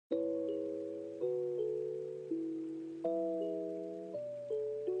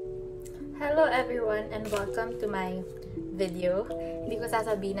Hello everyone and welcome to my video. Hindi ko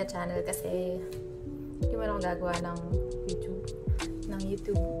sasabihin na channel kasi hindi mo lang gagawa ng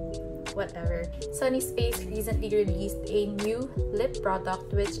YouTube, whatever. Sunnies Face recently released a new lip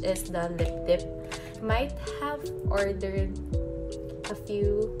product, which is the lip dip. Might have ordered a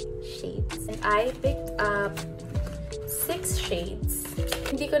few shades and I picked up 6 shades.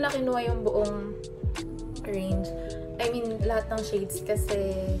 Hindi ko na kinuha yung buong range. I mean, lahat ng shades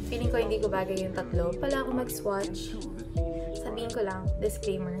kasi feeling ko hindi ko bagay yung tatlo. Pala ako mag-swatch. Sabihin ko lang,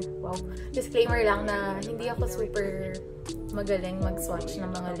 disclaimer. Wow. Disclaimer lang na hindi ako super magaling mag-swatch ng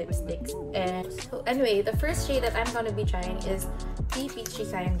mga lipsticks. And so anyway, the first shade that I'm gonna be trying is the Peachy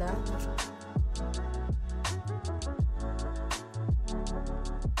Kinda.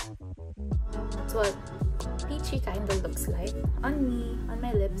 That's what Peachy Kinda looks like on me, on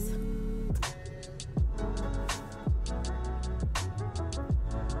my lips.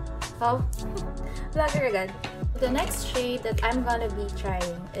 Wow, vlogger agad. The next shade that I'm gonna be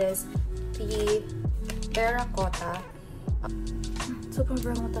trying is the Terracotta. Super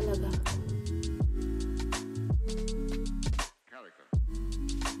brown talaga.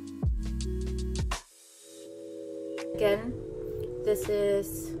 Again, this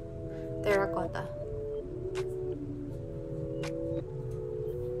is Terracotta.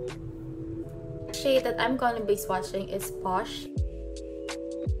 The shade that I'm gonna be swatching is Posh.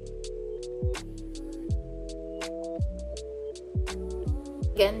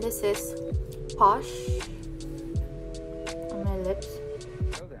 Again, this is Posh on my lips.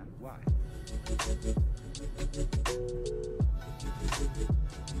 So then, why?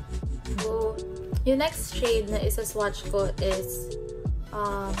 So, yung next shade na isa swatch ko is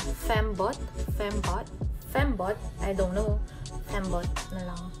Fembot. I don't know. Fembot na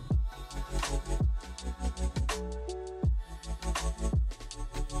lang.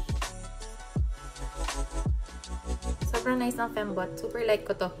 Super nice ng Fembot. Super like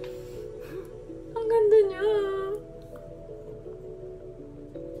ko to. Ang ganda niya.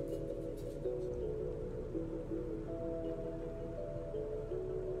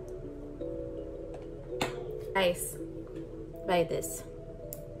 Guys, buy this.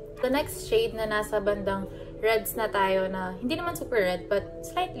 The next shade na nasa bandang reds na tayo na hindi naman super red but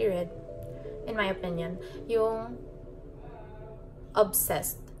slightly red in my opinion. Yung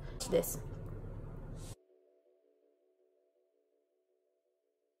Obsessed. This.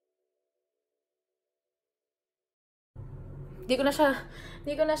 Hindi ko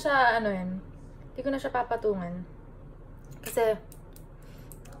na siya papatungan. Kasi,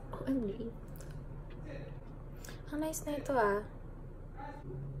 OMG. Ang nice na ito ah.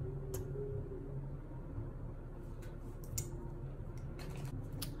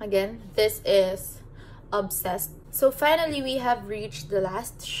 Again, this is Obsessed. So finally, we have reached the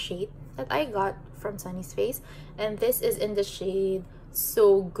last shade that I got from Sunnies Face. And this is in the shade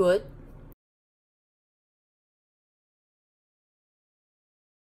So Good.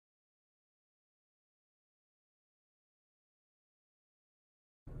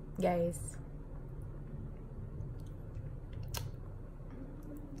 Guys,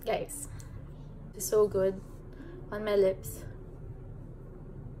 it's so good on my lips.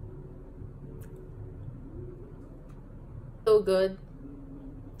 So good.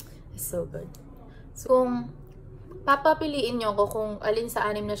 It's so good. So, kung papapiliin nyo ako kung alin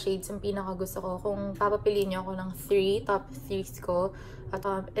sa 6 na shades ang pinaka-gusto ko, kung papapiliin nyo ako ng 3, top 3s ko, at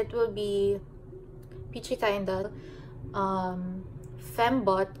it will be Peachy Kinda,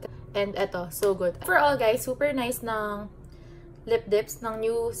 Fembot, and eto, So Good. Overall guys, super nice ng lip dips, ng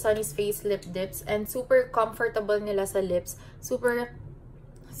new Sunnies Face lip dips, and super comfortable nila sa lips. Super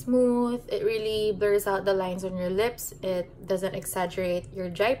smooth. It really blurs out the lines on your lips. It doesn't exaggerate your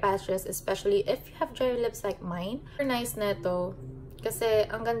dry patches, especially if you have dry lips like mine. Super nice na ito. Kasi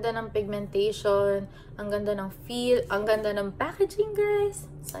ang ganda ng pigmentation, ang ganda ng feel, ang ganda ng packaging guys.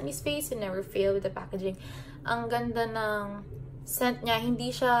 Sunnies Face, you never fail with the packaging. Ang ganda ng scent niya, hindi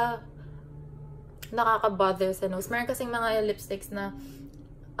siya nakaka-bother sa nose. Meron kasing mga lipsticks na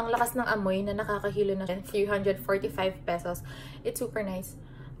ang lakas ng amoy na nakakahilo na 345 pesos. It's super nice.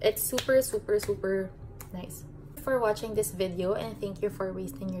 It's super nice. For watching this video, and thank you for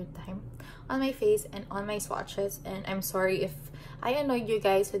wasting your time on my face and on my swatches. And I'm sorry if I annoyed you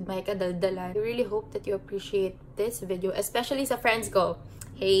guys with my kadaldalan. I really hope that you appreciate this video, especially sa friends ko.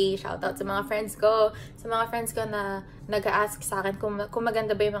 Hey, shout out sa mga friends ko. Sa mga friends ko na nag-a-ask sa akin kung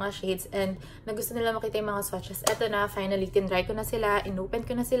maganda ba yung mga shades and na gusto nila makita yung mga swatches. Eto na, finally, tinry ko na sila, inopen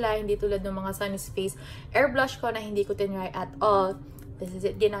ko na sila, hindi tulad ng mga Sunnies Face air blush ko na hindi ko tinry at all. This is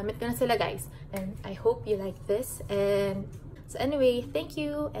it. Ginamit ko na sila, guys. And I hope you like this. And So anyway, thank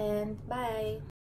you and bye!